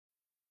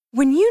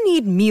When you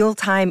need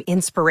mealtime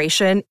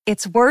inspiration,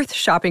 it's worth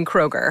shopping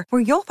Kroger,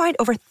 where you'll find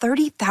over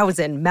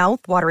 30,000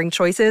 mouth-watering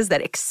choices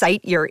that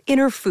excite your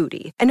inner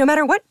foodie. And no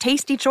matter what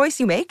tasty choice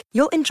you make,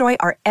 you'll enjoy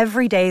our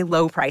everyday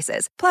low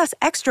prices, plus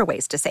extra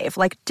ways to save,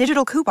 like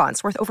digital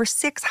coupons worth over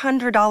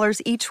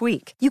 $600 each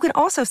week. You can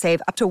also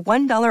save up to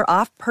 $1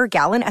 off per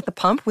gallon at the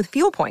pump with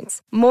fuel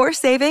points. More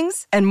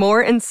savings and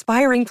more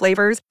inspiring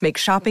flavors make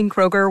shopping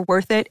Kroger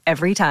worth it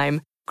every time.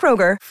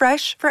 Kroger,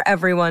 fresh for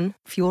everyone.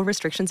 Fuel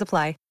restrictions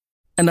apply.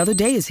 Another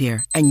day is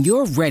here, and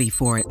you're ready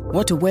for it.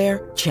 What to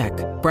wear? Check.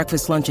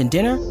 Breakfast, lunch, and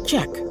dinner?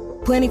 Check.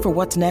 Planning for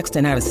what's next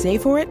and how to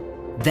save for it?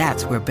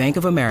 That's where Bank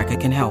of America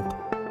can help.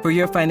 For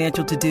your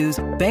financial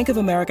to-dos, Bank of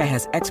America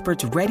has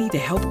experts ready to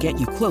help get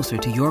you closer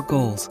to your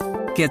goals.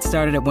 Get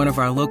started at one of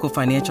our local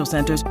financial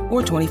centers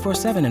or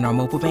 24/7 in our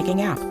mobile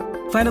banking app.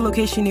 Find a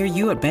location near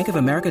you at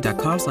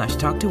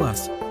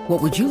bankofamerica.com/talktous.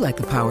 What would you like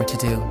the power to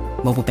do?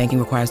 Mobile banking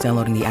requires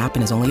downloading the app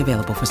and is only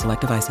available for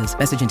select devices.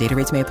 Message and data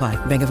rates may apply.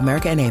 Bank of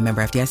America N.A.,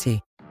 member FDIC.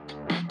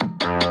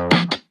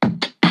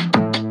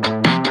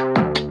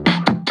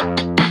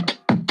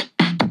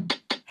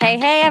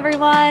 Hey,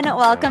 everyone.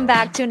 Welcome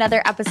back to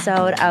another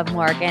episode of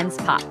Morgan's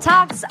Pop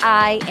Talks.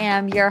 I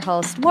am your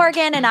host,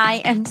 Morgan, and I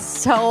am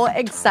so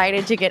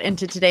excited to get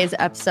into today's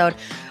episode.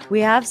 We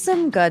have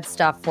some good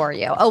stuff for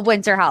you. A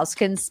Winter House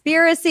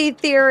conspiracy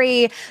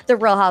theory, the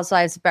Real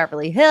Housewives of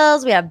Beverly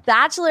Hills. We have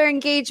bachelor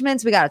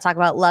engagements. We got to talk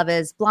about Love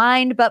is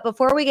Blind. But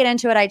before we get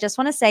into it, I just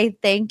want to say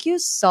thank you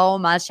so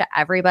much to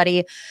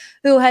everybody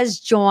who has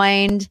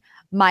joined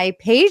my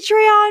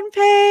Patreon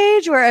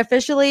page. We're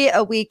officially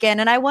a week in,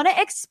 and I want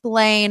to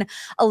explain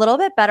a little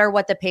bit better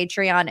what the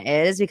Patreon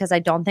is, because I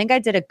don't think I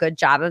did a good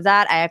job of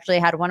that. I actually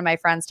had one of my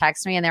friends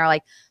text me and they were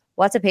like,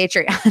 what's a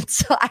Patreon?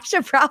 So I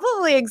should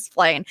probably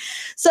explain.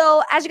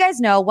 So as you guys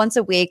know, once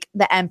a week,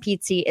 the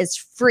MPT is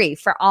free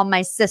for all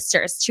my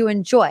sisters to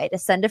enjoy, to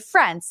send to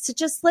friends, to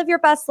just live your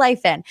best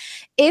life in.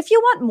 If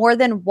you want more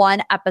than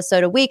one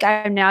episode a week,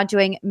 I'm now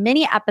doing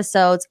mini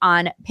episodes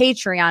on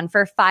Patreon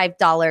for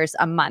 $5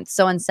 a month.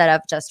 So instead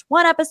of just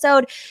one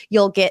episode,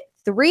 you'll get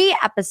 3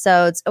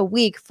 episodes a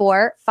week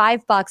for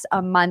 $5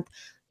 a month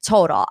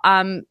total.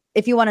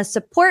 If you want to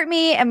support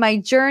me and my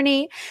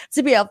journey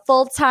to be a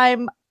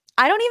full-time,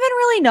 I don't even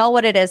really know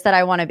what it is that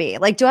I want to be.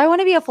 Like, do I want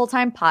to be a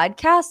full-time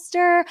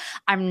podcaster?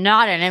 I'm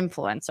not an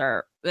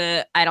influencer.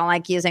 I don't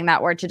like using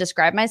that word to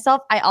describe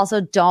myself. I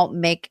also don't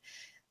make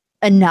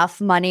enough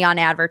money on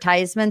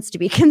advertisements to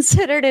be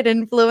considered an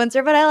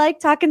influencer, but I like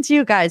talking to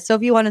you guys. So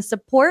if you want to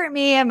support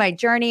me and my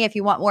journey, if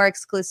you want more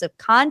exclusive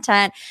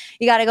content,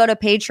 you got to go to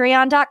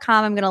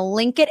patreon.com. I'm going to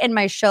link it in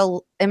my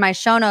show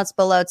notes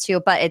below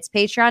too, but it's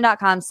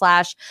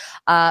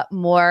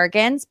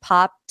patreon.com/Morgan's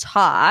Pop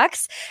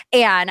Talks.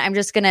 And I'm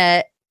just going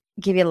to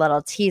give you a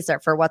little teaser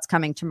for what's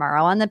coming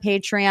tomorrow on the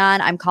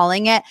Patreon. I'm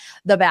calling it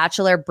the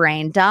Bachelor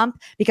Brain Dump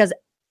because,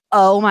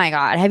 oh my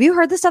God, have you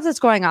heard the stuff that's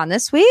going on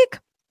this week?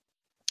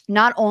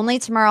 Not only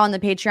tomorrow on the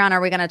Patreon are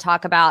we going to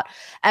talk about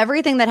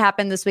everything that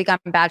happened this week on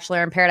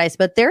Bachelor in Paradise,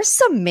 but there's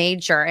some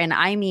major, and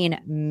I mean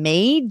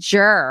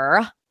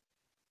major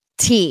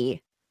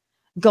tea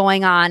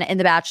going on in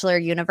the Bachelor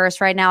universe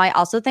right now. I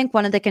also think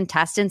one of the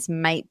contestants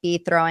might be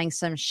throwing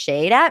some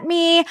shade at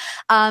me.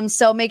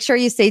 So make sure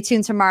you stay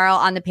tuned tomorrow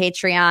on the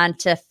Patreon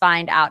to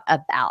find out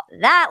about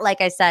that. Like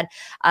I said,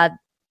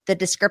 the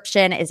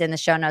description is in the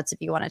show notes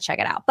if you want to check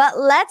it out. But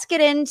let's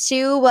get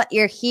into what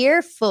you're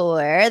here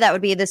for. That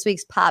would be this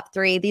week's Pop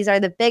 3. These are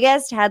the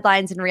biggest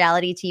headlines in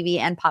reality TV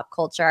and pop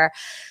culture.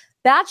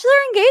 Bachelor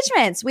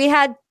engagements. We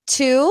had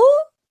 2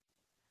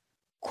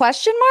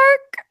 question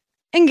mark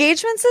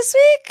engagements this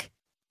week.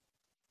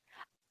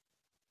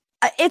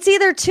 It's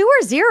either 2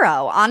 or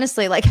 0,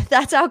 honestly. Like,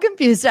 that's how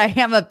confused I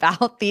am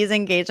about these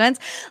engagements.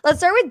 Let's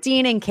start with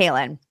Dean and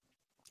Caelynn.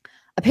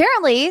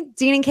 Apparently,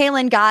 Dean and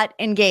Caelynn got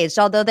engaged,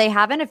 although they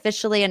haven't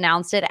officially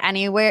announced it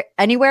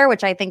anywhere,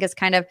 which I think is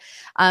kind of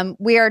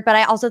weird. But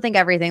I also think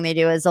everything they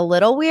do is a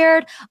little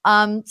weird.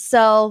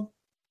 So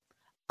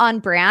on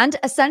brand,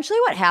 essentially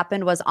what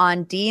happened was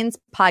on Dean's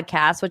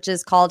podcast, which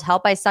is called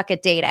Help I Suck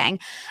at Dating,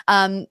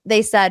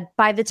 they said,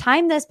 by the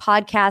time this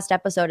podcast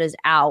episode is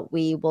out,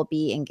 we will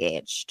be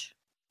engaged.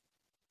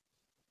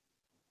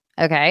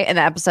 Okay, and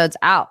the episode's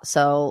out.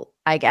 So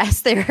I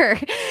guess they're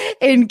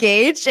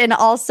engaged. And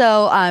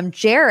also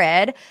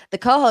Jared, the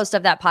co-host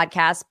of that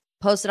podcast,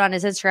 posted on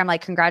his Instagram,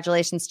 like,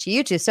 congratulations to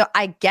you two. So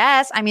I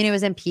guess, I mean, it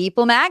was in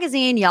People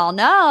magazine. Y'all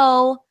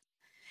know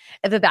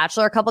if a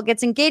Bachelor couple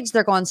gets engaged,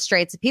 they're going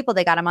straight to People.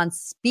 They got them on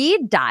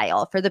speed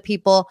dial for the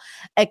People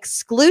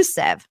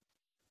exclusive.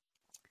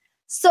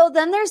 So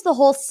then there's the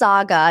whole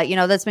saga,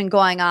 that's been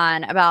going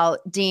on about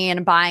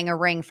Dean buying a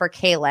ring for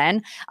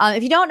Caelynn.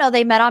 If you don't know,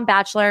 they met on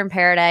Bachelor in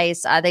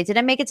Paradise. They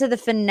didn't make it to the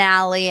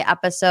finale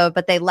episode,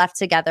 but they left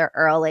together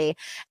early.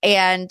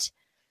 And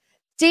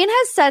Dean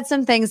has said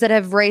some things that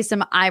have raised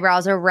some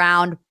eyebrows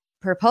around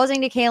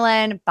proposing to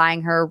Caelynn,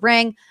 buying her a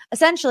ring.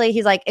 Essentially,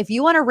 he's like, if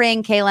you want a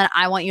ring, Caelynn,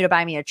 I want you to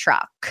buy me a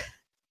truck.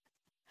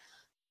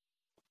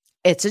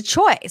 It's a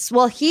choice.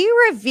 Well, he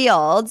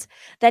revealed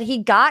that he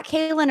got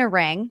Caelynn a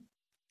ring,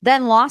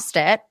 then lost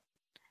it,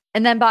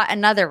 and then bought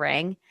another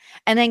ring.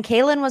 And then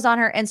Kaylin was on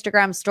her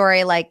Instagram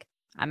story like,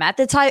 I'm at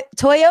the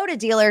Toyota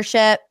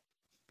dealership.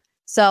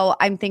 So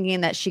I'm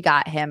thinking that she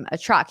got him a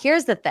truck.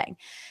 Here's the thing.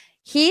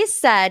 He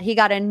said he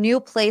got a new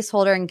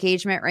placeholder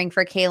engagement ring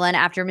for Kaylin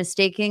after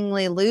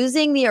mistakenly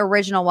losing the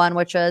original one,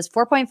 which was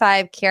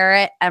 4.5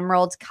 carat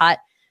emerald cut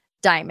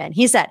diamond.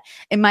 He said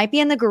it might be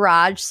in the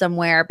garage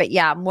somewhere, but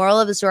yeah, moral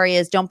of the story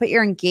is don't put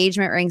your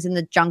engagement rings in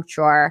the junk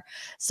drawer.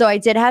 So I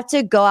did have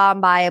to go out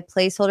and buy a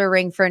placeholder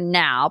ring for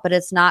now, but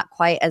it's not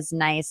quite as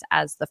nice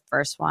as the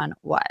first one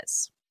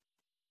was.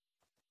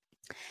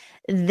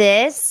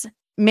 This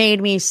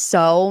made me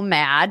so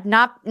mad,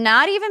 not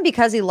even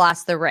because he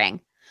lost the ring.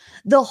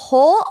 The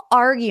whole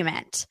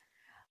argument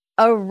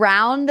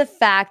around the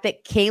fact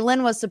that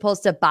Kaylin was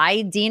supposed to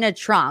buy Dean a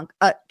trunk.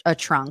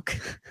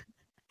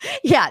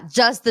 Yeah,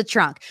 just the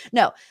trunk.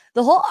 No,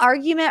 the whole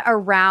argument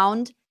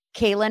around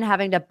Kaylin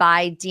having to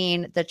buy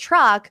Dean the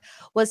truck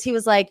was he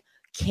was like,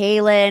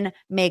 Kaylin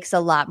makes a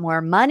lot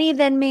more money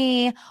than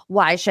me.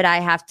 Why should I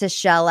have to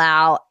shell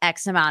out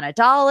X amount of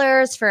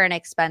dollars for an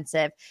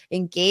expensive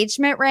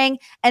engagement ring?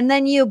 And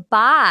then you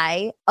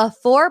buy a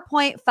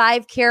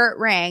 4.5 carat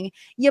ring,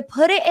 you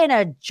put it in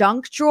a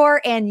junk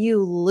drawer and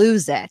you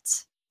lose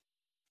it.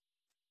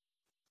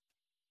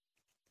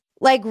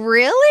 Like,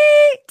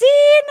 really,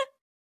 Dean?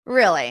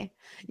 Really?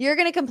 You're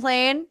going to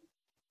complain?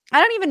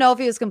 I don't even know if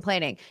he was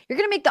complaining. You're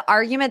going to make the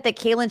argument that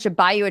Kaylin should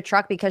buy you a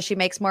truck because she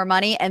makes more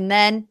money, and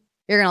then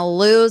you're going to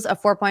lose a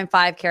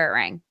 4.5 carat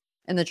ring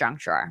in the junk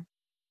drawer.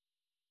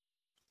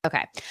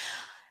 Okay.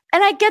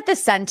 And I get the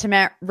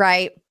sentiment,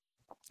 right?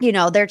 You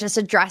know, they're just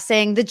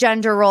addressing the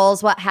gender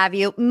roles, what have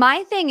you.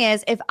 My thing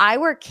is, if I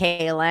were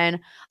Kaylin,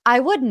 I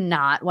would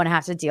not want to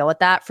have to deal with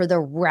that for the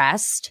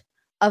rest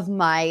of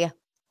my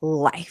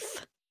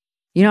life.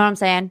 You know what I'm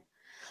saying?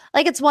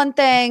 Like, it's one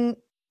thing.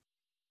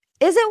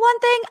 Is it one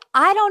thing?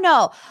 I don't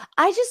know.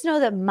 I just know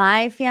that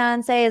my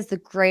fiance is the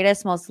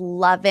greatest, most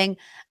loving.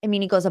 I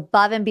mean, he goes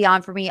above and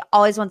beyond for me,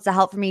 always wants to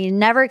help for me. He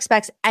never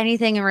expects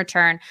anything in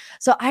return.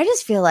 So I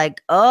just feel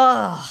like,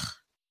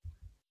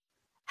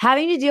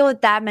 having to deal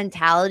with that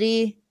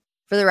mentality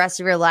for the rest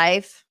of your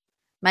life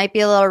might be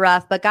a little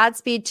rough, but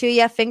Godspeed to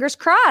you. Fingers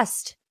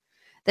crossed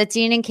that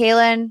Dean and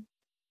Kaylin,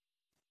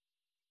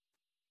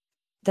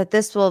 that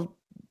this will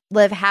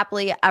live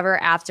happily ever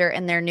after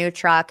in their new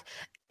truck.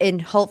 And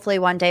hopefully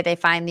one day they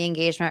find the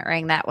engagement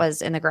ring that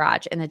was in the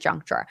garage in the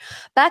junk drawer.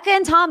 Becca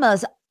and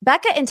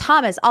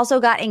Thomas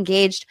also got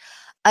engaged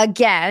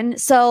again.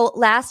 So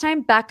last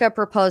time Becca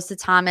proposed to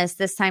Thomas,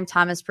 this time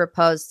Thomas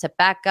proposed to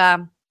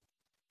Becca.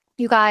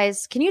 You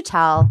guys, can you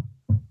tell?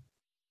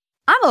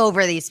 I'm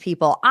over these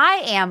people.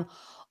 I am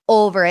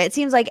over it. It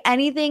seems like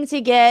anything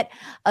to get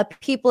a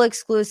People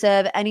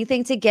exclusive,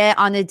 anything to get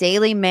on the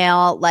Daily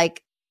Mail,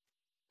 like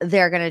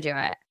they're going to do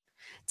it.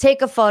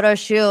 Take a photo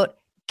shoot.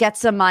 Get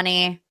some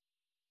money.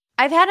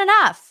 I've had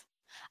enough.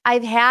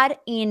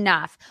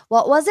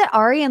 What was it?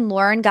 Ari and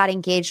Lauren got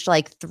engaged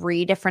like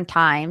 3 different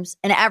times.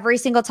 And every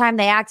single time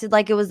they acted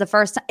like it was the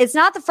first time. It's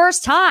not the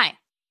first time.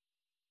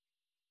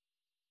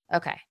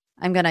 Okay.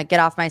 I'm going to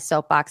get off my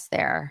soapbox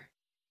there.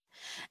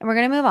 And we're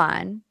going to move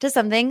on to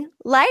something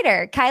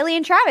lighter. Kylie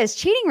and Travis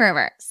cheating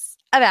rumors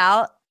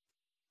about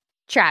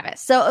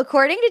Travis. So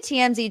according to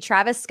TMZ,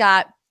 Travis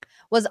Scott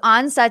was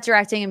on set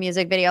directing a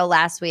music video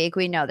last week.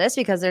 We know this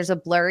because there's a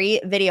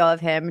blurry video of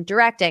him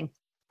directing.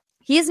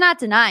 He's not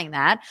denying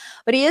that,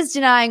 but he is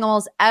denying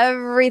almost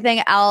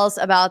everything else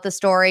about the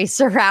story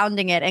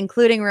surrounding it,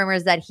 including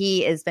rumors that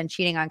he has been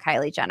cheating on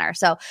Kylie Jenner.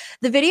 So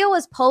the video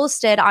was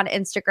posted on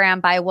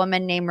Instagram by a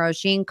woman named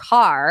Rosine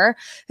Carr,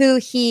 who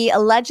he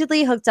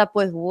allegedly hooked up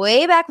with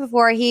way back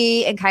before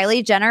he and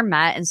Kylie Jenner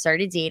met and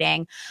started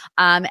dating.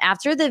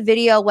 After the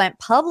video went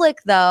public,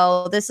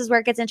 though, this is where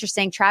it gets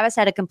interesting. Travis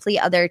had a complete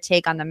other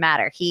take on the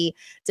matter. He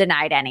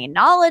denied any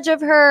knowledge of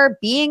her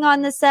being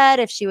on the set,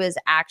 if she was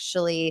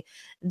actually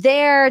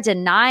there,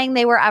 denying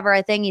they were ever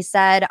a thing. He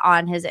said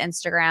on his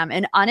Instagram,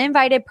 an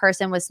uninvited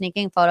person was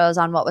sneaking photos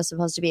on what was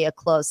supposed to be a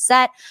closed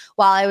set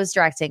while I was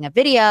directing a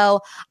video.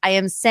 I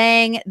am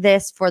saying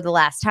this for the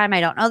last time.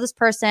 I don't know this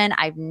person.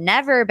 I've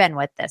never been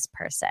with this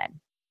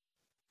person.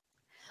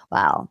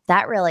 Well,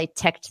 that really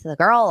ticked the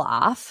girl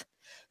off,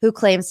 who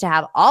claims to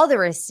have all the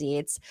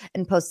receipts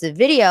and posted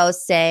videos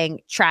saying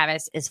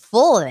Travis is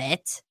full of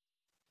it.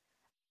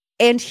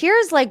 And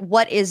here's like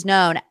what is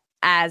known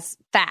as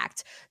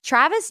fact.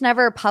 Travis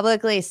never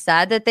publicly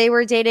said that they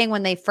were dating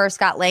when they first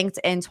got linked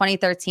in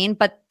 2013,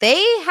 but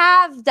they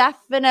have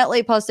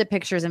definitely posted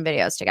pictures and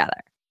videos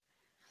together.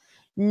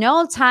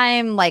 No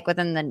time like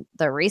within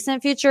the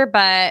recent future,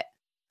 but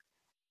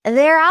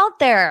they're out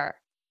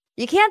there.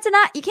 You can't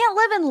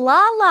live in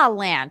la la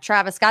land.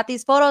 Travis Scott,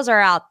 these photos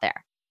are out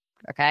there.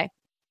 Okay.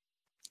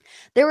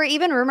 There were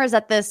even rumors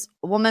that this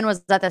woman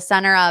was at the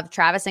center of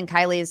Travis and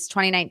Kylie's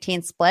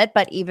 2019 split,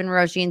 but even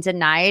Rosine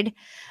denied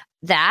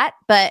that.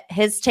 But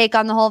his take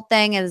on the whole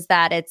thing is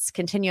that it's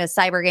continuous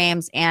cyber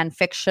games and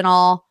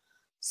fictional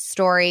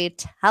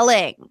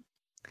storytelling.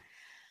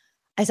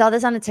 I saw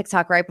this on a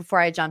TikTok right before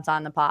I jumped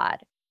on the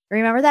pod.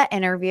 Remember that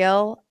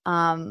interview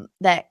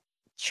that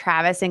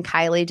Travis and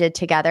Kylie did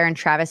together, and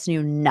Travis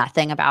knew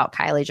nothing about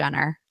Kylie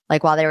Jenner.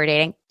 Like while they were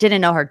dating,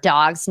 didn't know her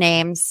dog's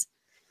names.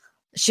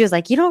 She was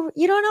like, you don't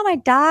know my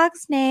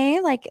dog's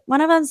name? Like one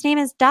of them's name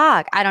is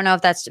Dog. I don't know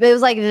if it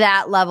was like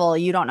that level.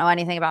 You don't know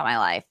anything about my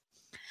life.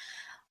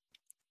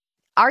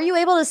 Are you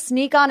able to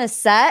sneak on a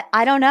set?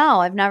 I don't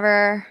know. I've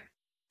never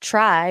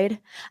tried.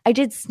 I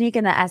did sneak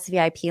in the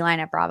SVIP line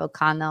at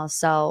BravoCon though.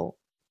 So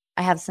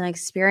I have some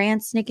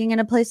experience sneaking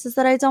into places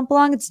that I don't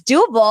belong. It's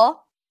doable.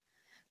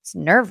 It's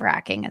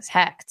nerve-wracking as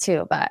heck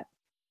too, but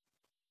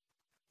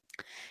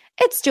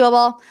it's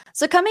doable.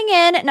 So coming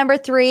in at number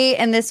 3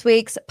 in this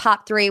week's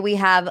Pop 3, we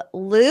have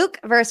Luke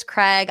versus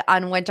Craig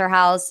on Winter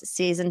House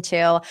Season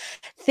 2.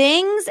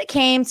 Things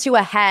came to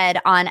a head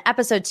on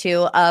episode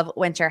 2 of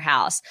Winter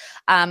House.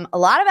 A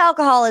lot of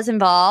alcohol is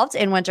involved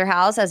in Winter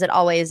House, as it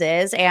always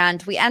is.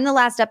 And we end the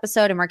last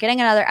episode, and we're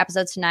getting another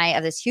episode tonight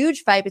of this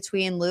huge fight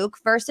between Luke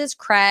versus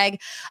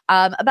Craig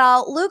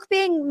about Luke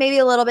being maybe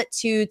a little bit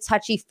too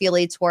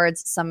touchy-feely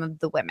towards some of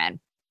the women.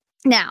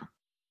 Now,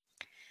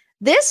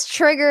 this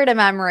triggered a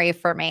memory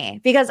for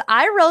me because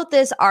I wrote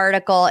this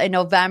article in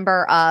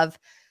November of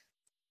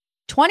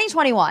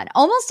 2021,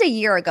 almost a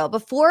year ago,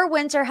 before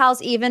Winter House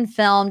even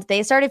filmed.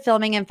 They started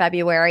filming in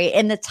February,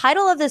 and the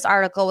title of this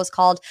article was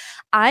called,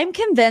 "I'm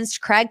Convinced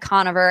Craig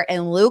Conover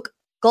and Luke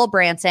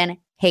Gulbranson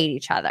Hate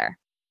Each Other."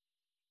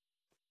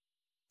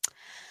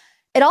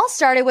 It all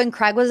started when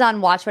Craig was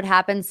on Watch What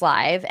Happens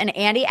Live, and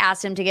Andy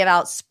asked him to give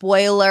out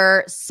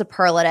spoiler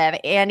superlative.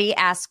 Andy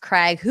asked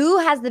Craig, who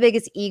has the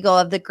biggest ego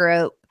of the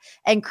group?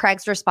 And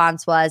Craig's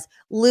response was,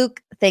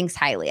 Luke thinks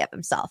highly of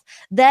himself.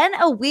 Then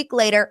a week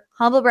later,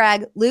 humble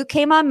brag, Luke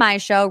came on my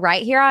show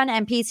right here on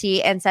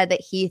NPT and said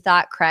that he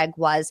thought Craig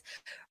was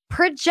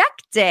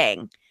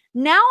projecting.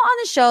 Now on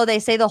the show, they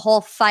say the whole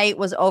fight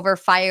was over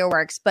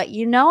fireworks, but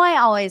you know I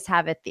always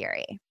have a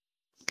theory.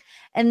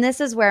 And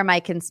this is where my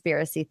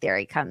conspiracy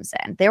theory comes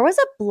in. There was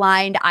a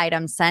blind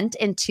item sent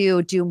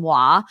into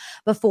Dumois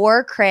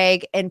before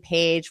Craig and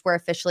Paige were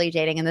officially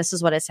dating. And this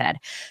is what it said.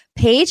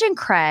 Paige and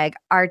Craig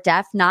are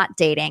def not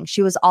dating.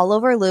 She was all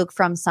over Luke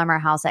from Summer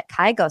House at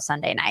Kygo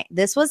Sunday night.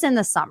 This was in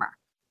the summer.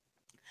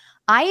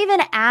 I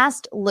even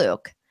asked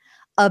Luke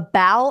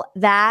about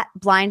that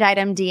blind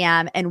item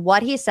DM, and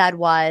what he said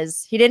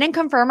was, he didn't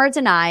confirm or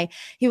deny.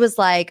 He was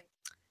like,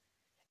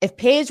 if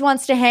Paige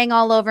wants to hang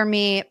all over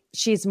me,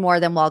 she's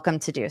more than welcome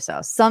to do so.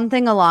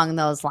 Something along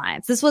those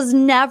lines. This was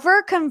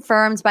never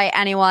confirmed by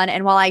anyone.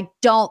 And while I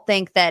don't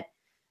think that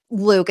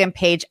Luke and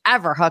Paige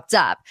ever hooked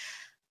up,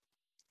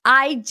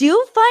 I do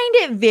find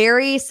it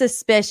very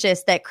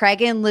suspicious that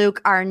Craig and Luke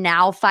are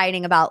now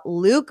fighting about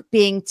Luke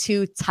being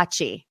too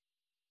touchy.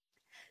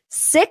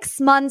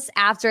 6 months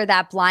after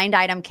that blind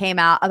item came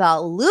out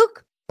about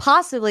Luke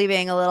possibly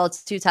being a little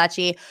too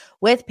touchy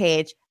with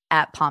Paige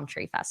at Palm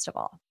Tree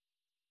Festival.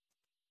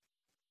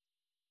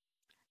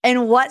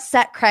 And what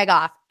set Craig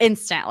off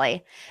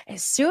instantly?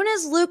 As soon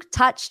as Luke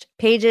touched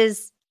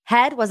Paige's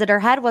head, was it her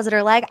head? Was it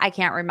her leg? I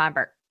can't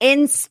remember.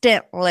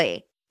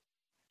 Instantly,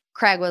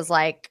 Craig was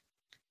like,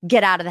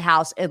 get out of the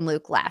house, and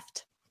Luke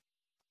left.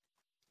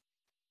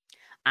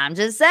 I'm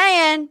just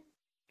saying.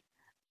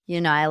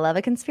 You know, I love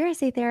a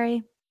conspiracy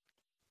theory.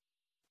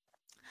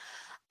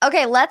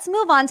 Okay, let's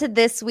move on to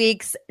this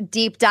week's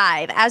deep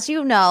dive. As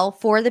you know,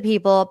 for the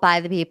people,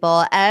 by the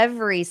people,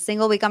 every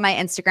single week on my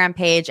Instagram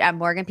page at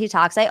Morgan P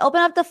Talks, I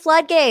open up the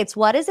floodgates.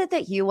 What is it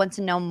that you want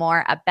to know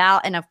more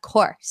about? And of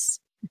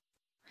course,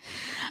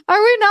 are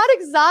we not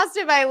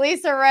exhausted by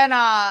Lisa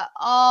Rinna?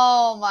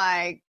 Oh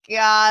my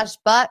gosh.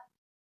 But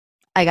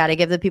I got to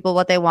give the people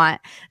what they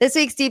want. This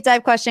week's deep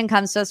dive question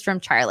comes to us from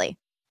Charlie.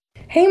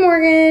 Hey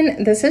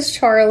Morgan, this is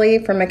Charlie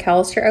from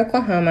McAlester,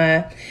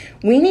 Oklahoma.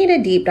 We need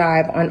a deep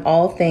dive on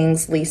all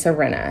things Lisa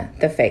Rinna,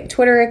 the fake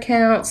Twitter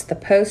accounts, the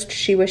post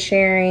she was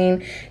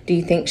sharing. Do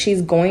you think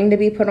she's going to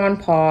be put on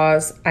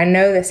pause? I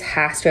know this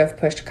has to have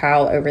pushed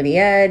Kyle over the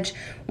edge,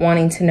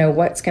 wanting to know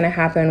what's going to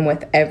happen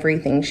with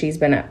everything she's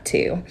been up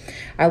to.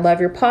 I love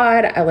your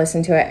pod. I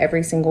listen to it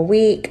every single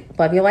week.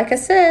 Love you like a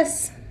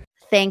sis.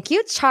 Thank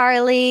you,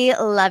 Charlie.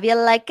 Love you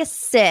like a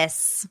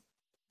sis.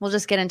 We'll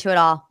just get into it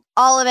all.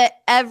 All of it,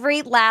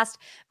 every last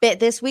bit.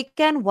 This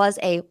weekend was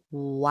a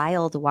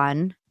wild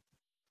one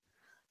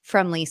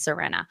from Lisa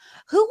Rinna.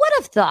 Who would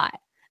have thought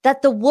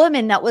that the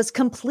woman that was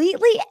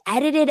completely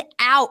edited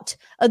out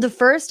of the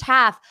first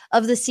half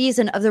of the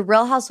season of The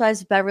Real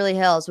Housewives of Beverly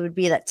Hills would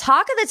be the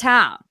talk of the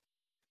town?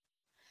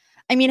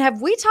 I mean, have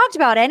we talked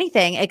about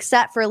anything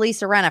except for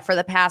Lisa Rinna for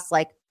the past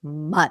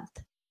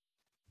month?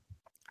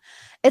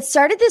 It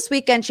started this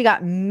weekend. She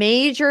got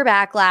major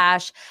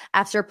backlash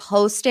after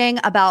posting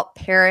about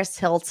Paris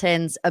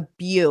Hilton's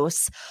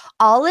abuse,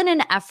 all in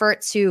an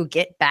effort to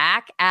get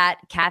back at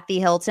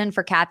Kathy Hilton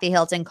for Kathy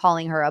Hilton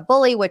calling her a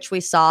bully, which we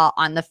saw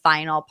on the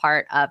final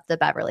part of the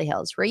Beverly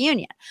Hills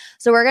reunion.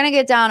 So we're going to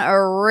get down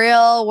a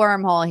real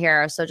wormhole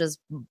here. So just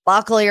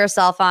buckle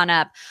yourself on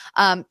up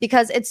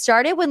because it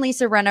started when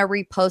Lisa Rinna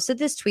reposted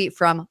this tweet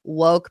from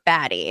Woke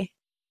Baddie.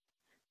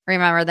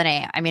 Remember the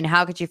name. I mean,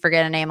 how could you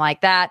forget a name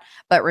like that?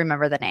 But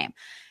remember the name.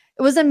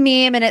 It was a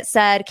meme and it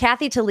said,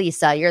 Kathy to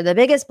Lisa, you're the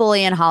biggest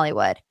bully in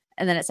Hollywood.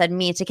 And then it said,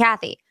 me to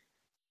Kathy.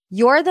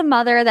 You're the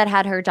mother that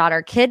had her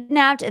daughter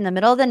kidnapped in the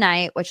middle of the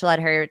night, which led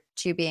her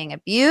to being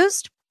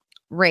abused,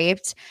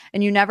 raped,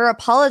 and you never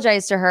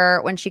apologized to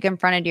her when she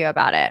confronted you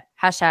about it.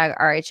 Hashtag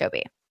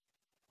RHOB.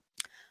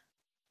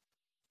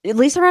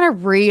 Lisa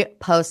Rinna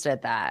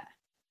reposted that.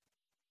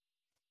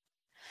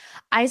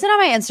 I said on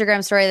my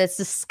Instagram story that's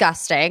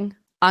disgusting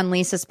on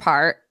Lisa's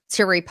part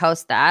to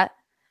repost that.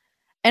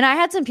 And I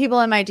had some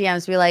people in my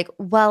DMs be like,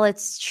 well,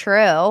 it's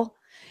true.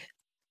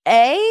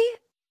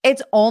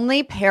 It's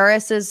only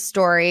Paris's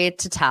story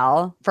to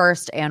tell,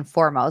 first and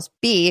foremost.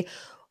 B,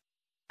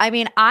 I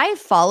mean, I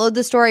followed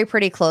the story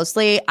pretty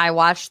closely. I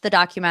watched the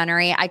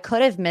documentary. I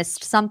could have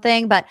missed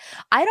something, but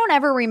I don't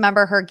ever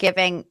remember her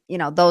giving,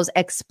 those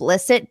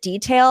explicit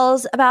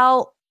details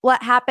about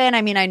what happened.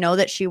 I mean, I know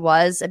that she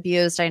was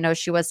abused. I know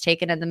she was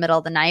taken in the middle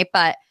of the night,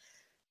 but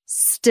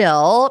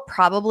still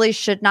probably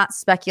should not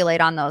speculate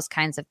on those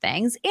kinds of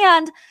things.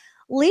 And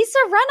Lisa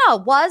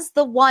Rinna was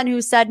the one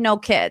who said no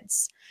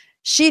kids.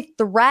 She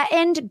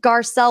threatened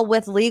Garcelle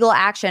with legal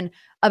action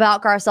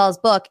about Garcelle's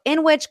book,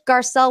 in which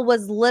Garcelle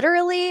was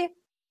literally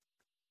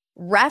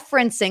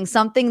referencing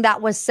something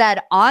that was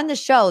said on the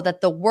show that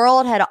the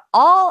world had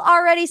all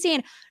already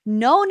seen.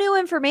 No new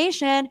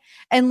information.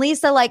 And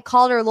Lisa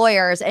called her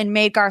lawyers and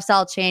made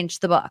Garcelle change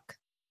the book.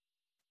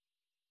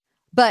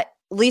 But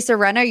Lisa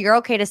Rinna, you're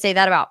okay to say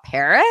that about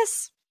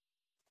Paris?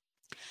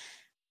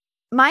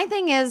 My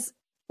thing is,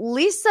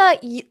 Lisa,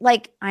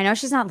 I know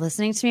she's not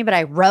listening to me, but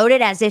I wrote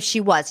it as if she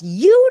was.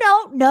 You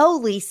don't know,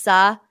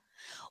 Lisa,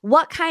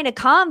 what kind of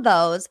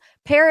combos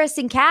Paris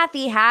and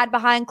Kathy had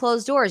behind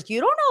closed doors.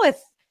 You don't know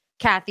if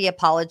Kathy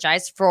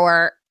apologized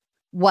for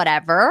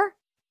whatever.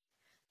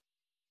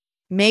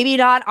 Maybe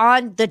not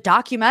on the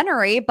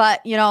documentary,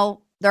 but,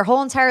 their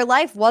whole entire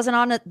life wasn't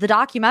on the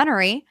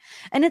documentary.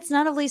 And it's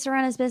none of Lisa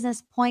Rinna's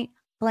business, point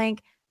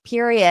blank,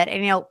 period.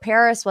 And,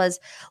 Paris was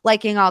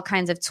liking all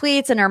kinds of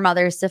tweets in her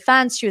mother's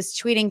defense. She was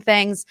tweeting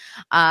things.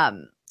 A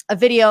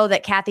video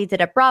that Kathy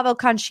did at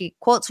BravoCon, she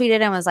quote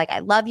tweeted and was like, I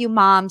love you,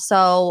 Mom.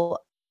 So,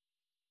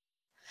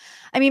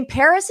 I mean,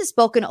 Paris has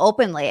spoken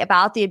openly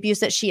about the abuse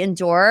that she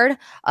endured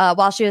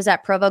while she was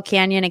at Provo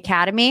Canyon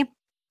Academy.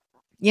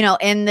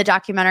 In the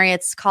documentary,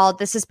 it's called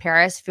This is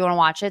Paris. If you want to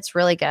watch it, it's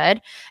really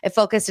good. It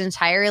focused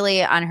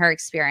entirely on her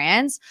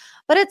experience.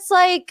 But it's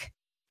like,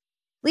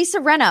 Lisa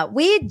Rinna,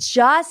 we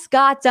just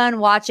got done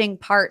watching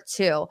part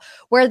 2,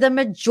 where the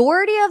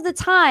majority of the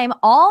time,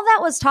 all that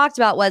was talked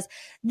about was,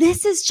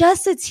 this is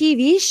just a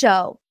TV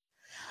show.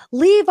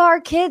 Leave our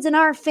kids and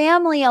our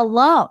family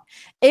alone.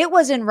 It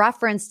was in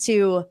reference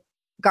to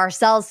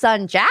Garcelle's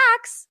son,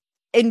 Jax,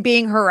 in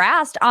being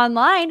harassed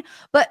online.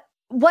 But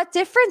what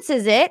difference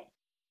is it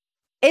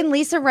in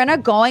Lisa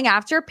Rinna going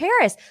after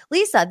Paris?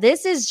 Lisa,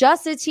 this is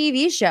just a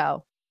TV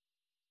show.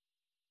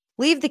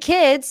 Leave the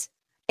kids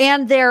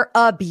and their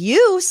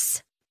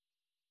abuse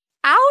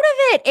out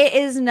of it. It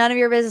is none of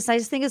your business. I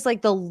just think it's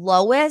the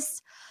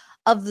lowest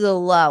of the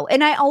low.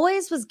 And I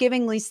always was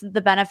giving Lisa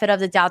the benefit of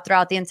the doubt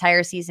throughout the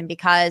entire season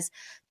because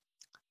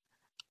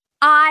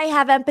I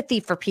have empathy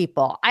for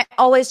people. I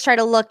always try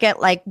to look at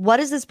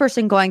what is this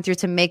person going through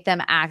to make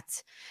them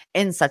act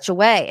in such a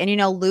way. And,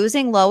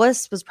 losing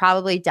Lois was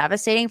probably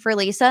devastating for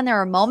Lisa. And there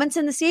were moments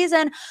in the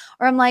season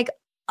where I'm like,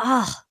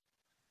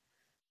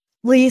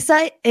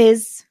 Lisa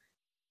is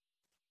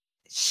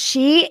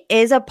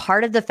a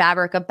part of the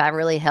fabric of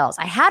Beverly Hills.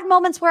 I had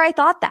moments where I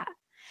thought that.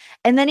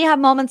 And then you have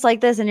moments like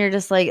this and you're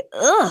just like,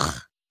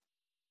 ugh.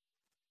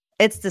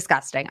 It's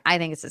disgusting. I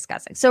think it's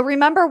disgusting. So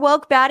remember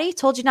Woke Baddie?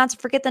 Told you not to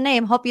forget the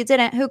name. Hope you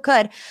didn't. Who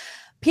could?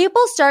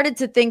 People started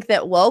to think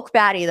that Woke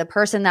Baddie, the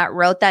person that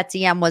wrote that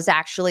DM, was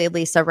actually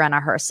Lisa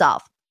Rinna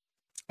herself.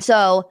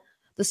 So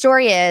the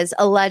story is,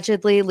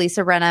 allegedly,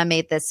 Lisa Rinna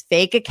made this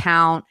fake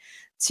account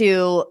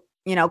to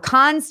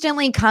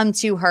constantly come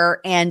to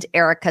her and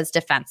Erica's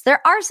defense.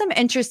 There are some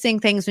interesting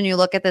things when you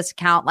look at this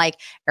account,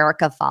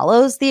 Erica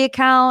follows the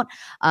account.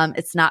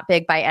 It's not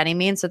big by any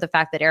means. So the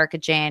fact that Erica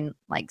Jane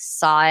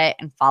saw it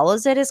and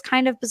follows it is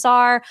kind of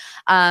bizarre.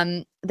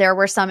 There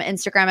were some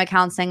Instagram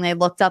accounts saying they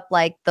looked up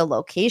the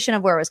location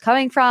of where it was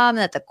coming from,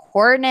 that the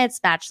coordinates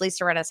matched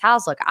Lisa Rinna's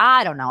house. Look,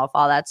 I don't know if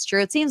all that's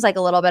true. It seems like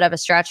a little bit of a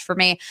stretch for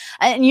me.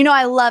 And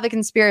I love a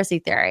conspiracy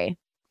theory.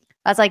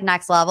 That's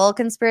next level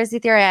conspiracy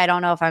theory. I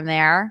don't know if I'm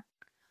there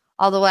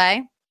all the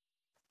way.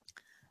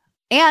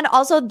 And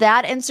also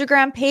that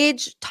Instagram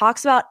page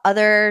talks about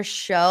other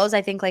shows,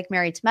 I think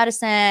Married to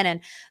Medicine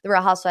and The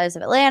Real Housewives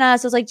of Atlanta.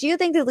 So it's do you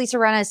think that Lisa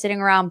Rinna is sitting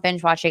around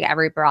binge watching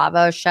every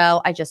Bravo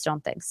show? I just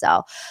don't think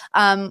so.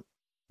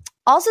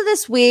 Also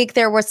this week,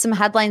 there were some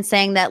headlines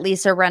saying that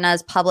Lisa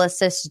Rinna's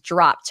publicist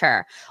dropped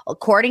her.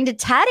 According to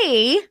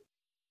Teddy,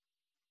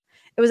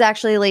 it was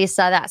actually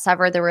Lisa that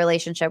severed the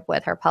relationship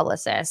with her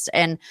publicist.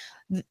 And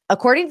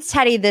according to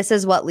Teddy, this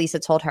is what Lisa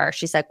told her.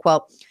 She said,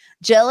 quote,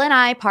 Jill and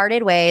I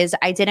parted ways.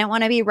 I didn't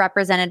want to be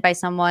represented by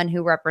someone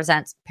who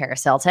represents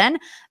Paris Hilton,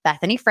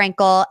 Bethany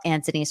Frankel,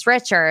 and Denise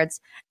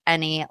Richards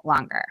any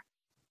longer.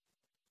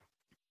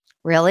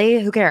 Really?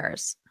 Who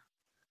cares?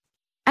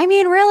 I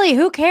mean, really,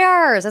 who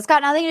cares? It's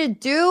got nothing to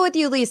do with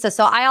you, Lisa.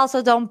 So I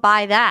also don't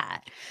buy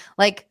that.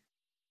 Like,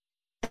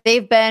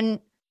 they've been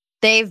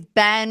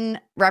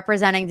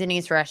representing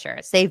Denise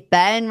Richards. They've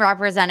been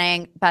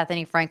representing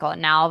Bethany Frankel.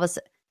 And now all of a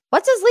sudden,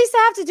 what does Lisa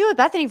have to do with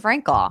Bethany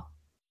Frankel?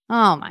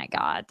 Oh my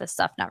God, this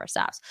stuff never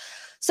stops.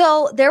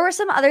 So there were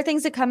some other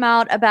things that come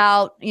out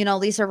about,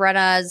 Lisa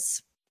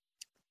Rinna's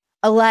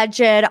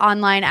alleged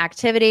online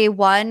activity.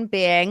 One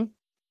being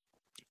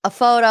a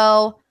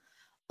photo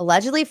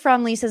allegedly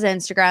from Lisa's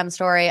Instagram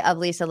story of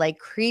Lisa like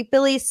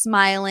creepily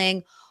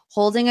smiling,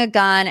 holding a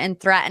gun and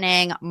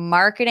threatening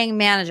marketing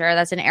manager,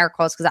 that's in air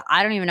quotes because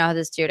I don't even know who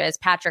this dude is,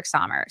 Patrick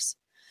Sommers.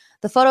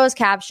 The photo is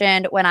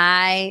captioned, "When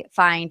I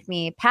find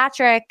me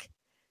Patrick."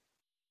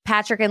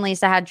 Patrick and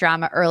Lisa had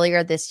drama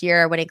earlier this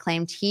year when he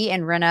claimed he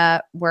and Rinna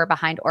were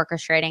behind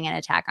orchestrating an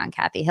attack on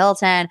Kathy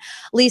Hilton.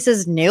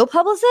 Lisa's new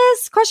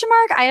publicist, ?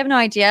 I have no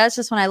idea. It's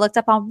just when I looked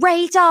up on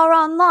Radar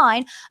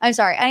Online. I'm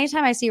sorry.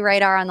 Anytime I see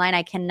Radar Online,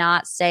 I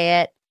cannot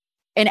say it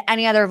in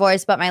any other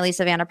voice but my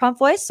Lisa Vanderpump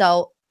voice.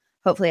 So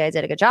hopefully I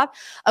did a good job.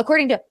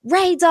 According to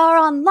Radar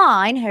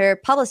Online, her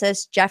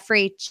publicist,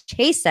 Jeffrey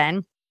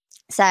Chasen,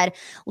 said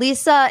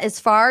Lisa is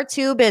far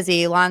too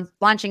busy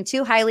launching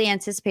two highly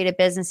anticipated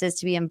businesses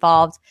to be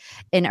involved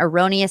in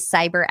erroneous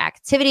cyber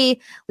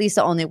activity.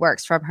 Lisa only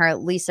works from her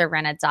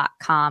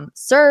lisarinna.com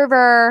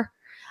server.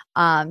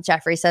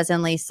 Jeffrey says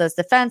in Lisa's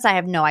defense, "I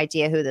have no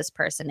idea who this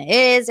person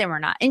is, and we're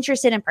not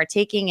interested in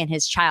partaking in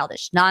his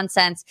childish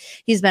nonsense.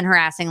 He's been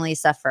harassing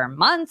Lisa for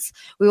months.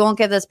 We won't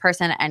give this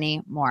person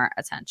any more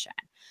attention."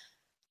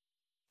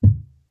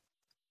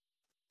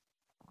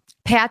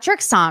 Patrick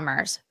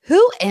Sommers,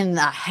 who in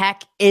the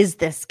heck is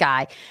this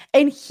guy?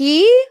 And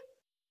he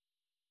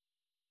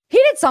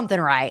did something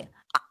right.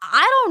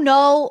 I don't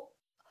know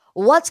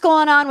what's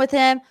going on with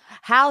him,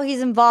 how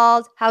he's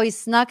involved, how he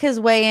snuck his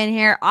way in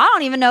here. I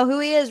don't even know who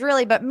he is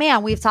really, but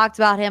man, we've talked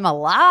about him a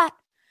lot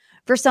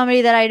for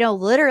somebody that I know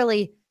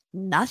literally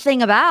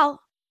nothing about.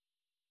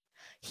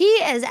 He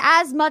is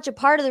as much a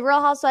part of the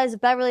Real Housewives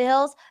of Beverly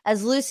Hills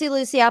as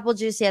Lucy Apple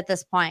Juicy at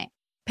this point.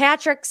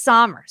 Patrick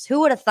Sommers, who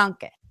would have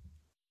thunk it?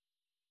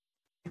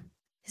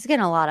 He's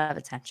getting a lot of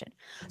attention.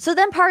 So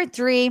then part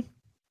 3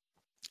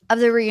 of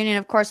the reunion,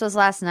 of course, was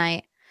last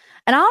night.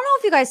 And I don't know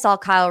if you guys saw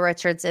Kyle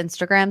Richards'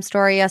 Instagram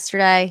story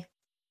yesterday.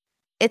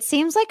 It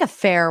seems like a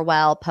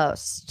farewell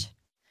post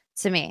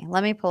to me.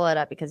 Let me pull it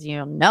up because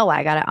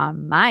I got it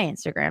on my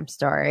Instagram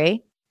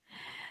story.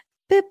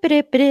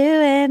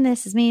 And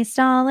this is me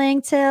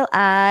stalling till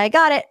I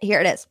got it. Here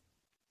it is.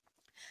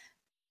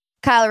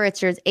 Kyle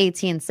Richards,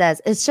 18,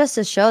 says, "It's just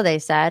a show," they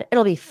said.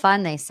 "It'll be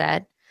fun," they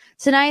said.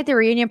 "Tonight, the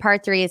reunion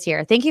part 3 is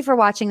here. Thank you for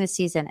watching this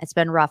season. It's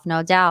been rough,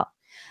 no doubt.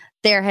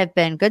 There have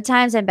been good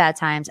times and bad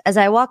times. As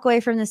I walk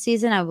away from the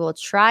season, I will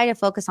try to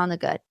focus on the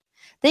good.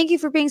 Thank you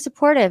for being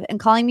supportive and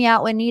calling me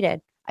out when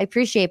needed. I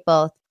appreciate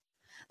both.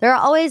 There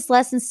are always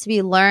lessons to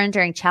be learned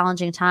during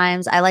challenging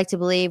times. I like to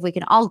believe we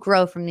can all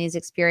grow from these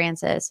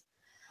experiences.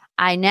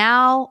 I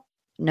know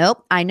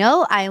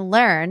I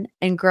learn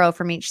and grow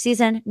from each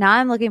season. Now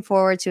I'm looking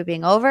forward to it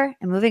being over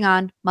and moving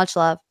on. Much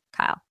love,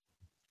 Kyle."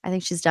 I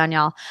think she's done,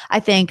 y'all. I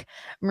think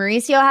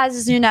Mauricio has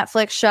his new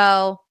Netflix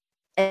show.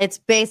 It's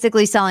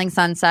basically Selling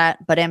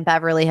Sunset, but in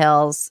Beverly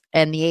Hills,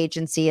 and the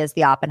agency is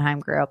the Oppenheim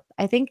Group.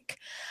 I think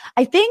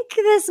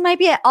this might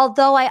be it.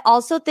 Although I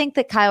also think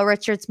that Kyle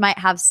Richards might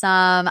have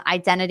some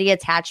identity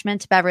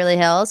attachment to Beverly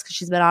Hills because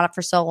she's been on it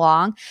for so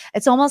long.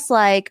 It's almost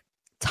like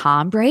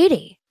Tom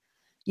Brady,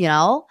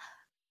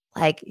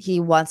 like he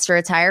wants to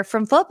retire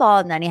from football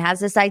and then he has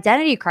this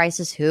identity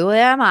crisis. Who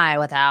am I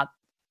without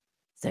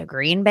the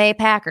Green Bay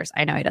Packers?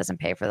 I know he doesn't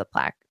play for the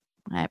Packers.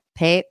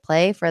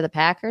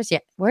 Yeah.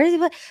 Where does he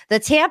play? The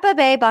Tampa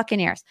Bay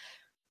Buccaneers.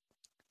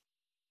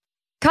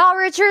 Kyle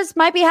Richards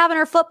might be having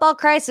her football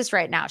crisis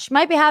right now. She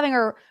might be having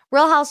her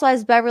Real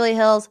Housewives Beverly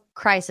Hills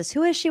crisis.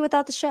 Who is she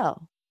without the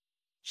show?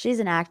 She's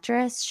an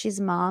actress. She's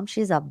a mom.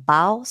 She's a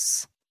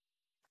boss.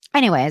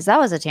 Anyways, that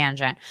was a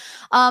tangent.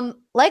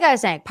 Like I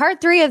was saying, part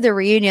 3 of the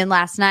reunion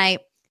last night.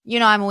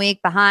 I'm a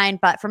week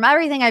behind, but from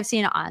everything I've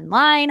seen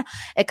online,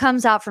 it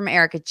comes out from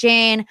Erica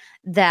Jane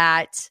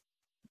that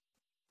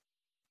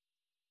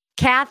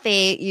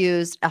Kathy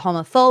used a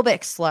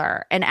homophobic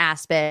slur in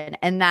Aspen,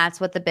 and that's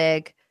what the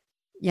big,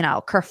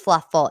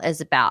 kerfluffle is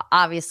about.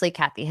 Obviously,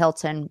 Kathy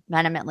Hilton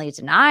vehemently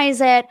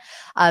denies it.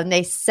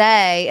 They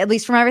say, at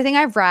least from everything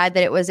I've read,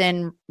 that it was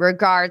in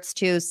regards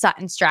to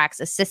Sutton Strack's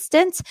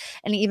assistant.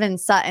 And even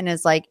Sutton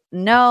is like,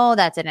 "No,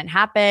 that didn't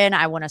happen.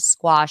 I want to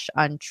squash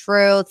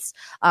untruths.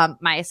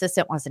 My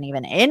assistant wasn't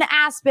even in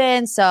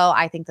Aspen." So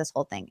I think this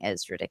whole thing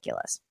is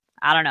ridiculous.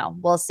 I don't know.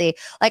 We'll see.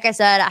 Like I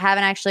said, I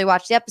haven't actually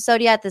watched the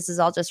episode yet. This is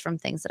all just from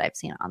things that I've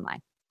seen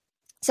online.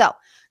 So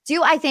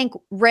do I think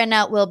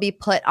Rinna will be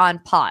put on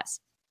pause?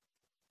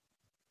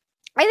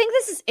 I think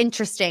this is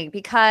interesting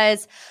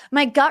because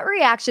my gut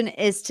reaction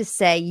is to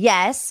say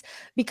yes,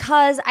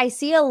 because I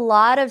see a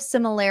lot of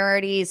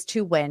similarities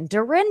to when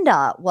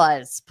Dorinda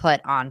was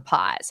put on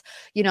pause.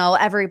 You know,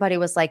 everybody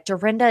was like,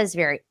 Dorinda is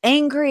very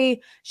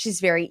angry.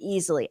 She's very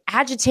easily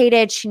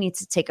agitated. She needs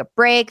to take a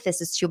break. This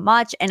is too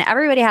much. And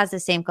everybody has the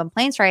same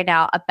complaints right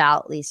now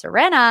about Lisa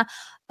Rinna.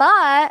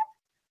 But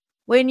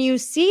when you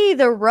see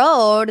the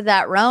road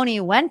that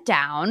Roni went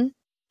down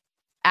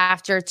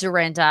after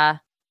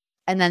Dorinda,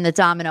 and then the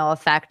domino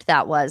effect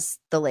that was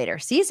the later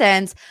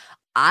seasons,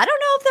 I don't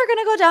know if they're going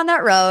to go down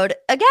that road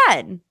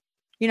again.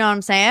 You know what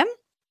I'm saying?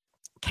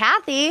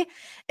 Kathy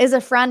is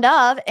a friend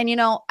of, and you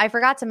know, I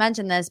forgot to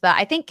mention this, but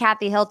I think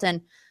Kathy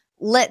Hilton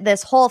lit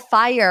this whole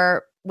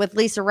fire with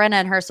Lisa Rinna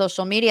and her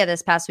social media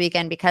this past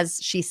weekend because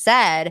she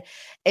said,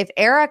 if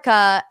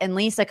Erica and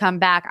Lisa come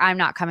back, I'm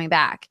not coming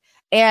back.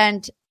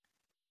 And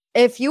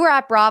if you were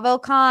at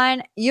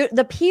BravoCon,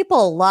 the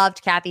people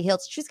loved Kathy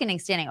Hilton. She was getting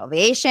standing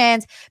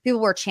ovations. People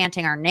were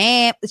chanting her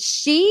name.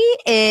 She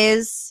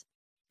is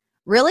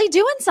really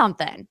doing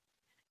something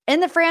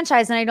in the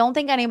franchise, and I don't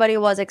think anybody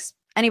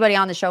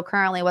on the show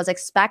currently was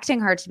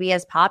expecting her to be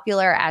as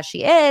popular as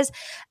she is.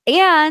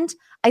 And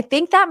I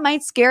think that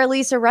might scare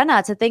Lisa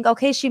Rinna to think,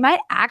 okay, she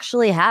might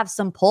actually have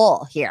some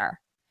pull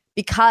here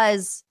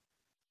because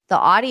the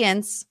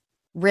audience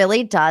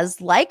really does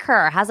like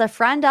her. Has a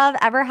friend of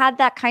ever had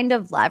that kind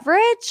of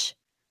leverage?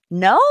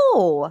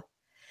 No,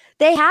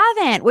 they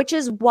haven't, which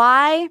is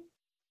why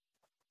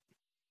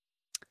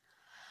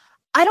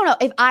I don't know.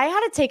 If I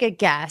had to take a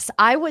guess,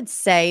 I would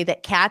say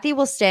that Kathy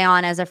will stay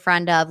on as a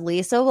friend of,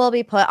 Lisa will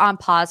be put on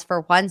pause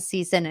for one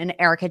season, and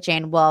Erica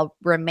Jane will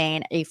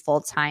remain a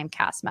full-time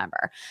cast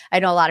member. I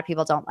know a lot of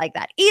people don't like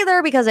that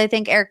either because I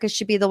think Erica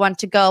should be the one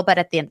to go, but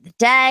at the end of the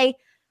day,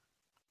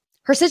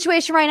 her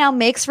situation right now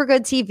makes for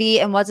good TV,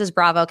 and what does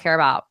Bravo care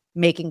about?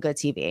 Making good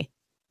TV.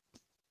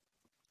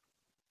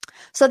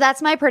 So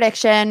that's my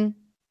prediction.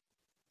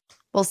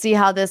 We'll see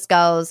how this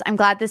goes. I'm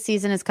glad this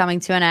season is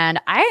coming to an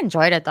end. I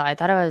enjoyed it though. I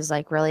thought it was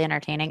like really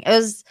entertaining. It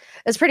was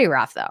pretty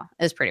rough though.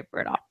 It was pretty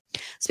brutal.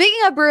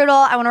 Speaking of brutal,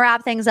 I want to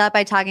wrap things up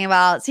by talking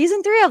about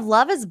season 3 of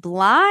Love is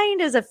Blind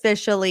is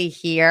officially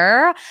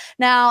here.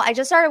 Now, I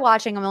just started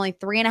watching. I'm only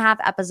 3.5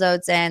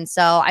 episodes in.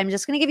 So I'm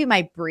just going to give you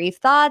my brief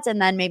thoughts.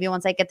 And then maybe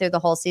once I get through the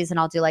whole season,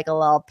 I'll do like a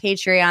little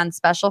Patreon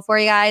special for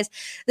you guys.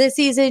 This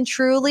season,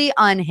 truly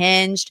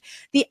unhinged.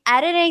 The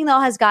editing,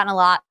 though, has gotten a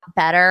lot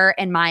better,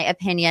 in my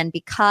opinion,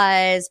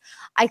 because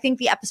I think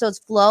the episodes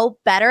flow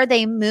better.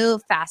 They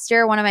move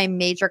faster. One of my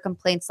major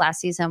complaints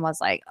last season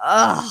was like,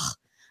 ugh.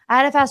 I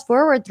had to fast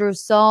forward through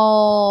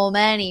so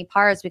many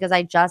parts because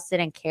I just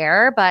didn't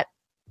care. But,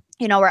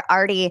 you know, we're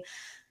already,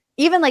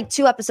 even like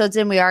 2 episodes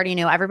in, we already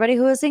knew everybody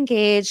who was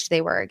engaged.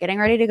 They were getting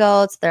ready to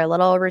go to their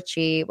little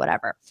retreat,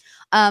 whatever.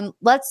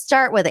 Let's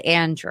start with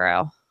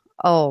Andrew.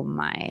 Oh,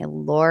 my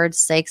Lord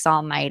sakes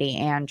almighty,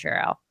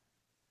 Andrew.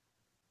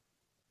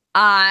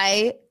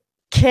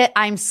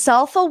 I'm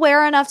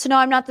self-aware enough to know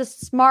I'm not the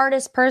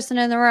smartest person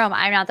in the room.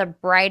 I'm not the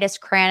brightest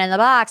crayon in the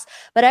box.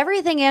 But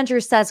everything Andrew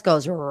says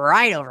goes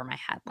right over my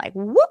head. Like,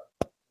 whoop.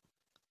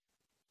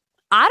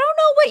 I don't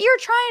know what you're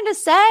trying to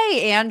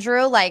say,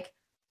 Andrew, like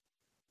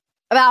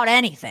about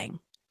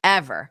anything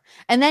ever.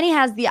 And then he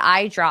has the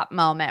eye drop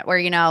moment where,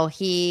 you know,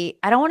 I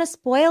don't want to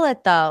spoil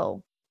it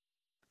though.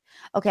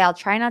 Okay, I'll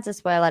try not to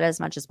spoil it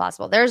as much as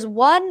possible. There's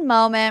one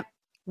moment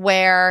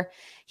where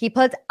he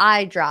puts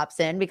eye drops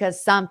in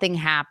because something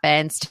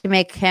happens to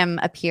make him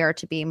appear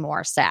to be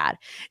more sad.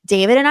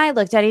 David and I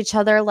looked at each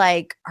other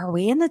like, are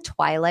we in the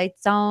Twilight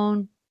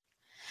Zone?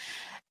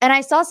 And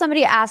I saw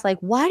somebody ask, like,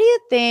 why do you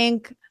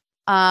think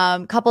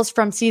couples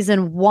from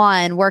season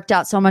 1 worked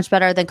out so much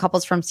better than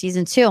couples from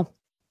season 2?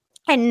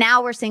 And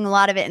now we're seeing a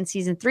lot of it in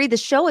season 3. The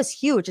show is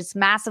huge. It's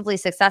massively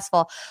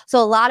successful. So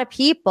a lot of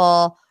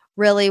people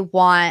really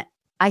want,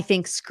 I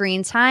think,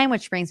 screen time,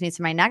 which brings me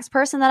to my next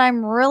person that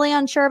I'm really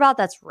unsure about.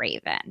 That's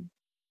Raven.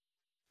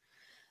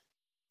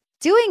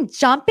 Doing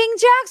jumping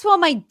jacks while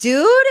my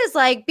dude is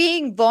like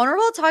being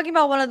vulnerable, talking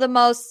about one of the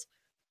most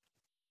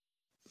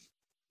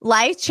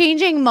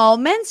life-changing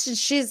moments.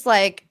 She's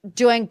like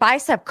doing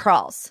bicep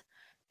curls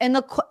in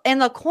the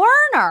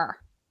corner.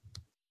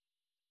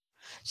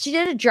 She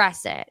did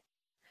address it.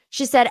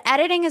 She said,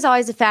 editing is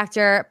always a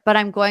factor, but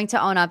I'm going to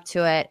own up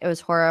to it. It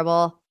was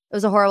horrible. It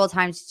was a horrible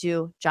time to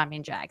do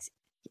jumping jacks.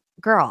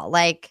 Girl,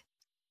 like,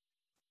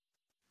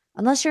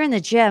 unless you're in the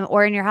gym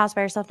or in your house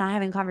by yourself, not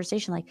having a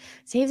conversation, like,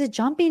 save the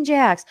jumping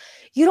jacks.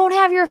 You don't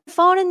have your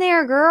phone in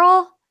there,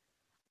 girl.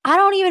 I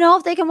don't even know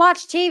if they can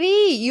watch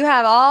TV. You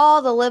have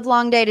all the live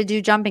long day to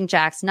do jumping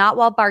jacks, not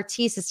while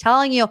Bartise is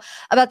telling you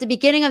about the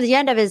beginning of the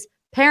end of his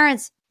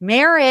parents'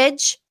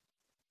 marriage,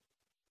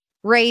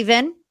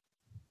 Raven.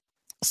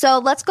 So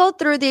let's go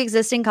through the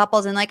existing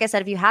couples. And like I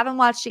said, if you haven't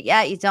watched it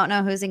yet, you don't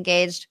know who's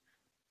engaged,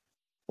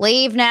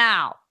 leave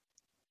now.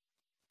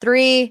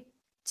 3,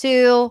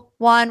 2,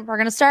 1. We're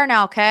going to start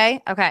now,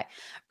 okay? Okay.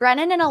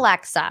 Brennan and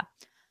Alexa.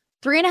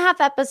 3.5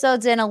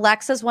 episodes in,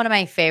 Alexa's one of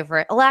my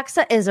favorite.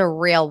 Alexa is a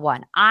real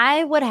one.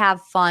 I would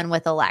have fun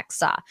with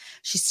Alexa.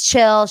 She's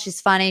chill.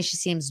 She's funny. She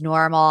seems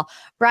normal.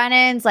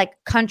 Brennan's like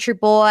country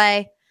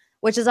boy,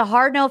 which is a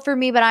hard no for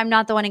me, but I'm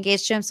not the one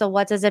engaged to him. So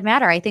what does it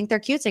matter? I think they're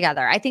cute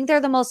together. I think they're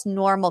the most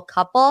normal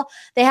couple.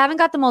 They haven't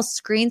got the most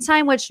screen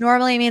time, which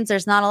normally means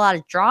there's not a lot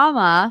of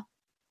drama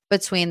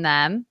between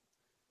them.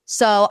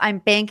 So I'm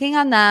banking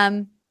on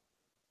them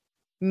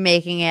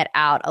making it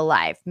out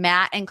alive.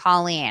 Matt and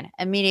Colleen,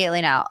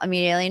 immediately no.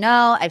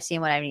 I've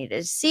seen what I needed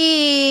to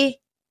see.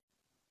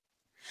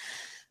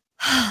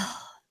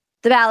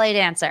 The ballet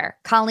dancer,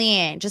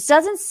 Colleen, just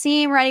doesn't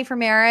seem ready for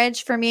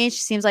marriage for me. She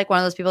seems like one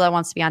of those people that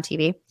wants to be on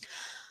TV.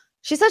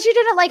 She said she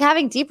didn't like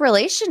having deep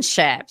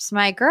relationships,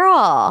 my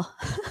girl.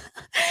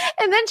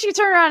 And then she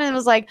turned around and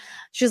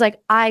she was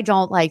like, I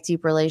don't like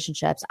deep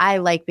relationships. I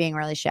like being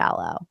really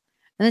shallow.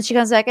 And then she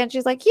comes back and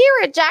she's like, he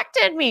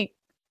rejected me.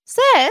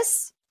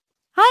 Sis,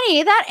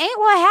 honey, that ain't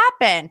what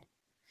happened.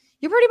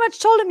 You pretty much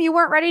told him you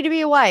weren't ready to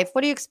be a wife.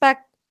 What do you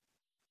expect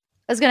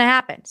is going to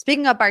happen?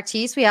 Speaking of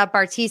Bartise, we have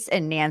Bartise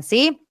and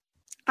Nancy.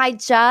 I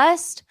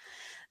just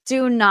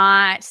do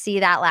not see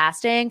that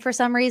lasting for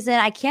some reason.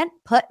 I can't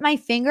put my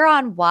finger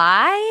on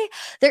why.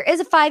 There is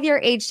a 5-year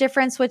age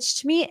difference,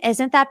 which to me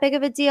isn't that big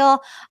of a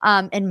deal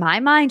in my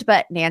mind,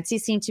 but Nancy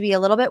seemed to be a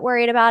little bit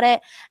worried about it.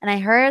 And I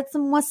heard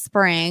some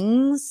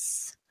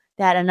whisperings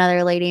that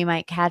another lady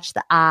might catch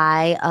the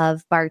eye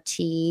of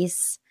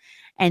Bartise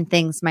and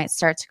things might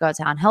start to go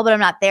downhill, but I'm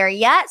not there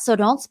yet. So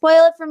don't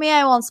spoil it for me.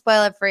 I won't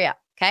spoil it for you.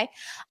 Okay.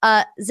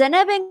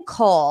 Zanab and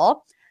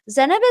Cole.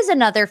 Zanab is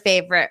another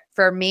favorite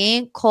for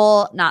me.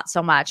 Cole, not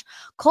so much.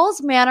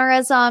 Cole's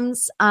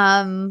mannerisms,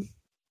 I'm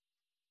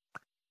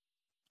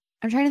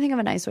trying to think of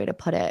a nice way to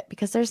put it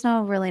because there's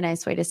no really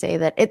nice way to say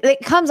that.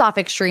 It comes off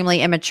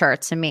extremely immature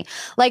to me.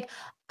 Like,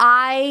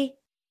 I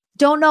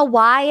don't know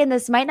why, and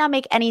this might not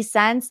make any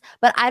sense,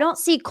 but I don't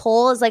see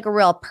Cole as like a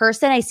real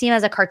person. I see him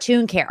as a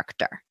cartoon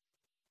character.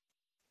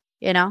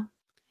 You know?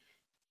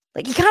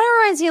 Like, he kind of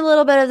reminds me a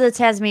little bit of the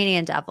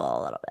Tasmanian Devil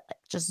a little bit. Like,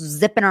 just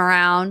zipping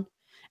around.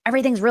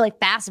 Everything's really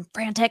fast and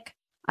frantic.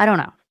 I don't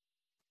know.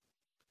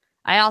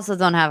 I also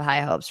don't have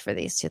high hopes for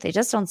these two. They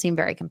just don't seem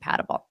very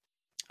compatible.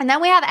 And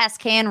then we have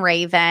SK and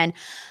Raven.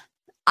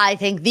 I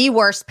think the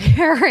worst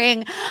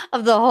pairing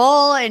of the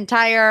whole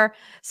entire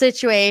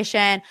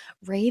situation.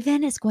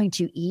 Raven is going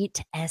to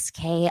eat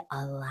SK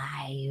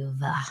alive.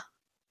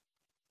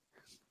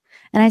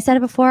 And I said it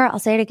before, I'll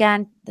say it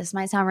again. This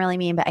might sound really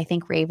mean, but I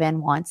think Raven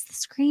wants the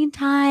screen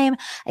time.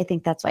 I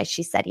think that's why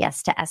she said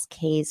yes to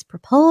SK's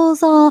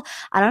proposal.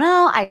 I don't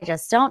know. I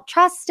just don't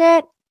trust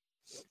it.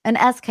 And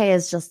SK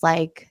is just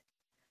like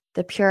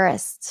the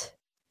purest,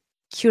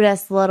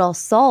 cutest little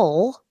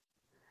soul.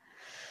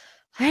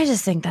 I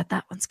just think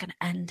that one's going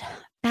to end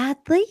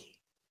badly.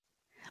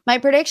 My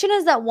prediction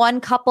is that one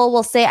couple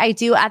will say I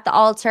do at the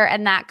altar,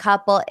 and that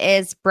couple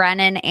is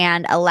Brennan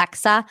and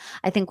Alexa.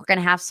 I think we're going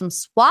to have some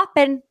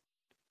swapping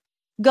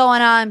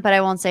going on, but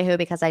I won't say who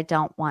because I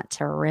don't want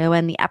to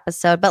ruin the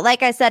episode. But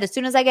like I said, as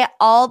soon as I get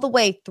all the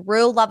way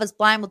through Love is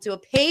Blind, we'll do a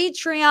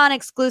Patreon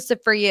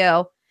exclusive for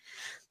you.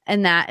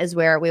 And that is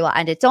where we will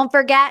end it. Don't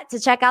forget to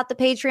check out the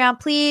Patreon,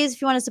 please,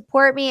 if you want to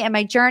support me and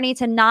my journey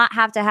to not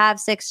have to have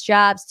 6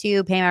 jobs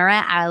to pay my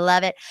rent. I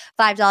love it.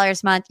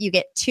 $5 a month. You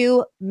get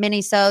 2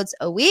 mini-sodes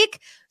a week.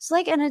 It's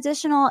like an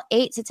additional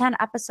 8 to 10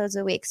 episodes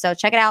a week. So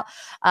check it out.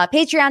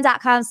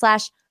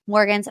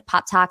 Patreon.com/Morgan's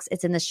Pop Talks.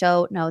 It's in the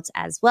show notes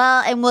as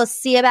well. And we'll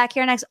see you back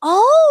here next.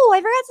 Oh, I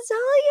forgot to tell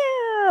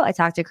you. I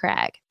talked to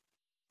Craig.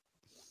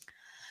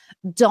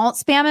 Don't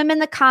spam him in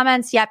the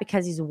comments yet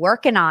because he's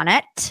working on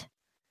it.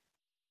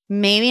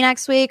 Maybe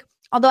next week.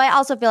 Although I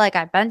also feel like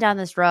I've been down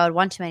this road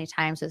one too many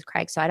times with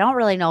Craig, so I don't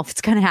really know if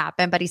it's going to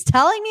happen, but he's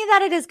telling me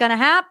that it is going to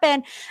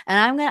happen.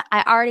 And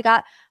I already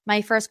got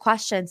my first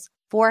questions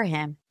for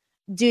him.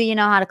 Do you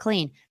know how to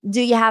clean?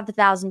 Do you have the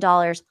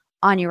 $1,000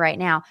 on you right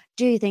now?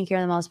 Do you think you're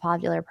the most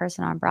popular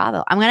person on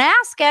Bravo? I'm going to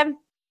ask him.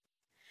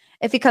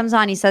 If he comes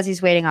on, he says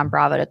he's waiting on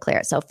Bravo to clear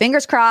it. So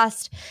fingers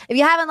crossed. If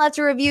you haven't left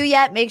a review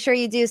yet, make sure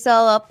you do so.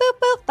 Boop,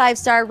 boop,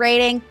 5-star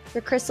rating.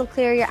 You're crystal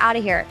clear. You're out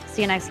of here.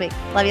 See you next week.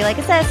 Love you like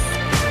a sis.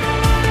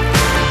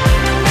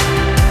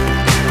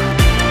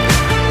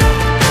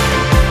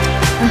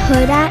 A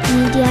Huda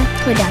Media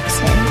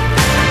Production.